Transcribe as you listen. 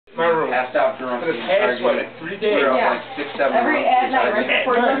My room. Passed out drunk. For the past, what, like 3 days? We were up like 6, 7 Every at night, right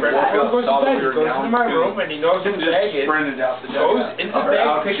before you go to bed. He goes into my room and he knows who the bag is. Goes into the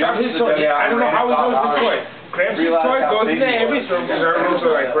bag, picks up his toy. I don't know how he knows the toy. Grabs his toy, goes into Abby's room, because our rooms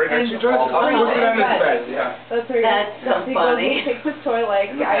are like right next to each other. Puts it on his bed. That's so funny. He takes his toy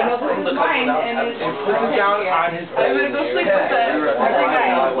like, I know this is mine, and puts it down on his bed. I'm gonna go sleep with it.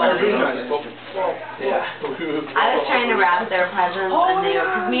 I was trying to wrap their presents, and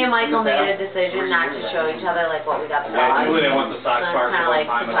because me and Michael made a decision not to show each other like what we got the dog. So it's kind of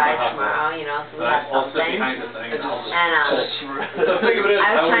like surprise tomorrow, you know, so we got something. And I was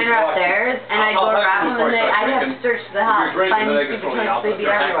trying to wrap theirs, and I'd go to wrap them, and I'd have to search the house, find these stupid toys, they'd be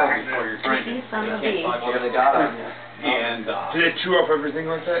everywhere. These sons of bees. Did they chew up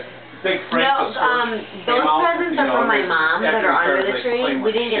everything like that? No, those presents are from my mom that are under the tree.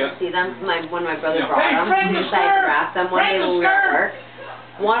 We didn't get to see them when my brother brought them. We decided to wrap them one day when we were at work.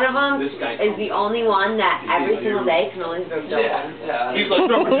 One of them is the only one that every single day can only be ripped open. He's like,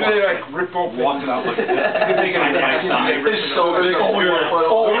 no, but they like rip open. Walking out like this. They have only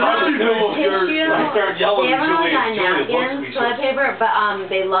got napkins, toilet paper, but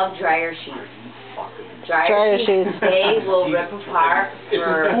they love dryer sheets. Dryer sheets. They will rip apart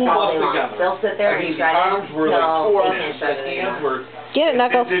for all day long. They'll sit there and shred it until they can't shred it anymore. Get it,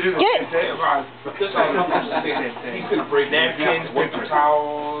 Knuckles. Get it. Napkins, paper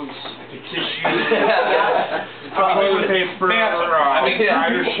towels, tissues, toilet paper, He's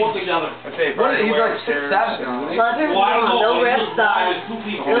like 6'7". They'll rip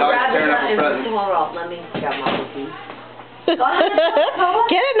they'll grab the and put the whole roll. Let me grab my cookie.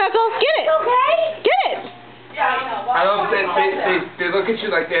 Get it, Knuckles. Get it. Okay? Get it. I love that they look at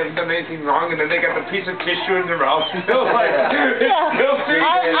you like they haven't done anything wrong, and then they got the piece of tissue in their mouth. They're like, I didn't do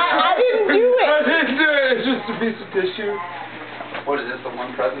it. I didn't do it. It's just a piece of tissue. What is this, the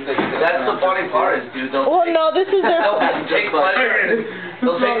one present that you did? That's the funny part is, dude, they'll this is their... They'll take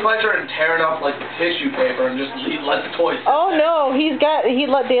pleasure in tearing up, like, tissue paper and just let the toys sit Oh, no,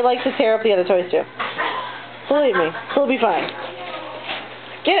 they like to tear up the other toys, too. Believe me, he'll be fine.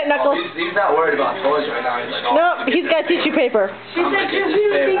 Get it, Knuckles. He's not worried about toys right now. He's like, nope, he's got tissue paper. She said because you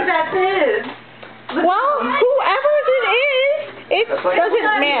think that's his. Well, whoever's it is, it doesn't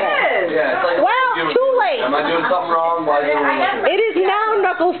matter. Yeah, it's like, well, too late. Am I doing something wrong? Why is it It is now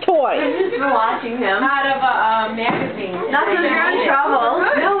Knuckles' toy. We're just watching him. Out of a magazine. Knuckles, you're in trouble.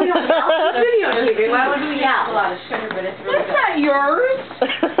 No, we don't yell. It's videotaping. Why would we yell? A lot of sugar, but it's really That's not yours.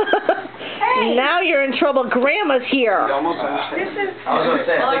 Hey. Now you're in trouble. Grandma's here. This is... I was going to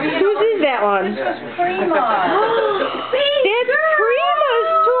say, whose is that one? This is Prima. That's Prima's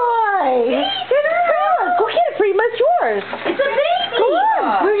toy. Go get it, Prima. It's yours. It's a baby. Go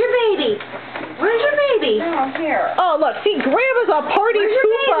on. Where's your baby? Where's your baby? No, here. Oh, look. See, Grandma's a party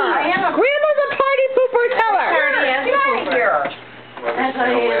pooper. Grandma's a party pooper. Tell her. Get out of here. That's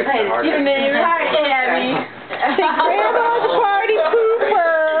what he is. Give me a party, Abby. Grandma's a party pooper.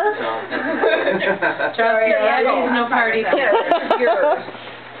 Sorry, Abby's no party. Yours.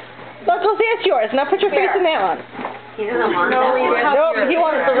 Knuckles, that's yours. Now put your face in that one. He doesn't want that one. Nope, he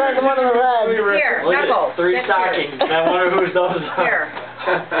wants the red one of the red. Here, Knuckles. 3 stockings. I wonder whose those are. Here.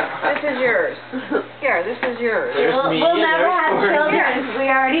 This is yours. Here, this is yours. We'll never have children because we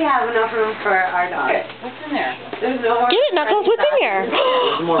already have enough room for our dog. What's in there? There's no more. Get it, Knuckles. What's in there?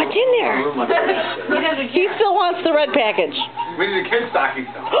 What's in there? He still wants the red package. We need a kid stocking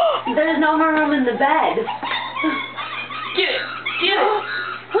though. There's no more room in the bed. Get it. Get it.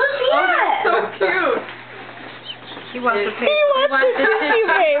 Who's that? So cute. He wants the paper. He wants the tissue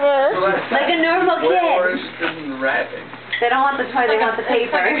paper. Like a normal We're kid. interested in wrapping. They don't want the toy, they want the paper.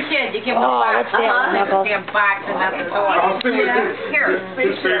 It's like a kid. You give him a box. what's that, Knuckles? You give him a box and that's the toy. Here.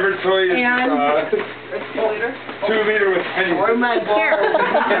 His favorite toy is 2 liter with pennies. Here.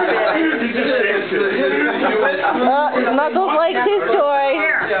 Knuckles likes his toy.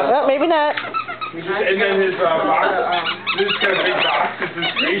 Well, maybe not. And then his box, this kind of big box is his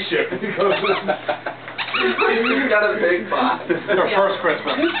spaceship. He's got a big box. Our first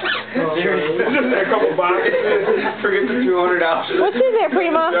Christmas. Just a couple boxes. Forget the $200. What's in there,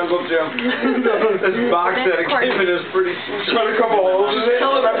 Prima? Jungle Jim. This box that it came in is pretty. Cut a couple holes in it.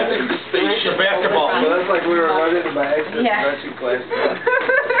 The basketball. So that's like we were running by accident. Stretching class.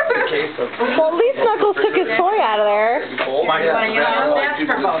 The case of. Well, at least Knuckles took his toy out of there. Oh my God. That's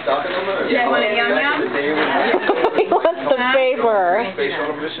for both. You want a yum-yum? He wants the paper.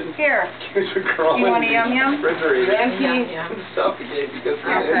 Facial emissions. Here. You want a yum-yum?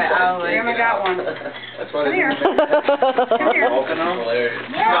 Grandma got one. That's why Come here. Come here. Open them?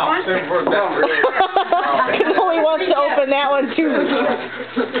 Yeah, one. Cannoli wants to open that one too.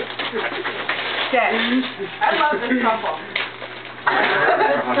 I love this truffle.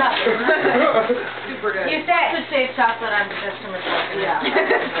 Super good. You should say chocolate on just too much chocolate. Yeah.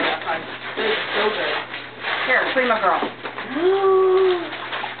 It's so good. Here, Prima girl.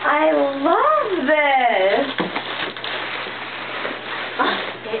 I love this.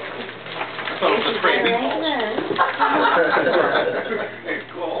 So it's just crazy.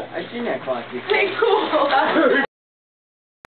 I've seen that clock before. Hey, cool.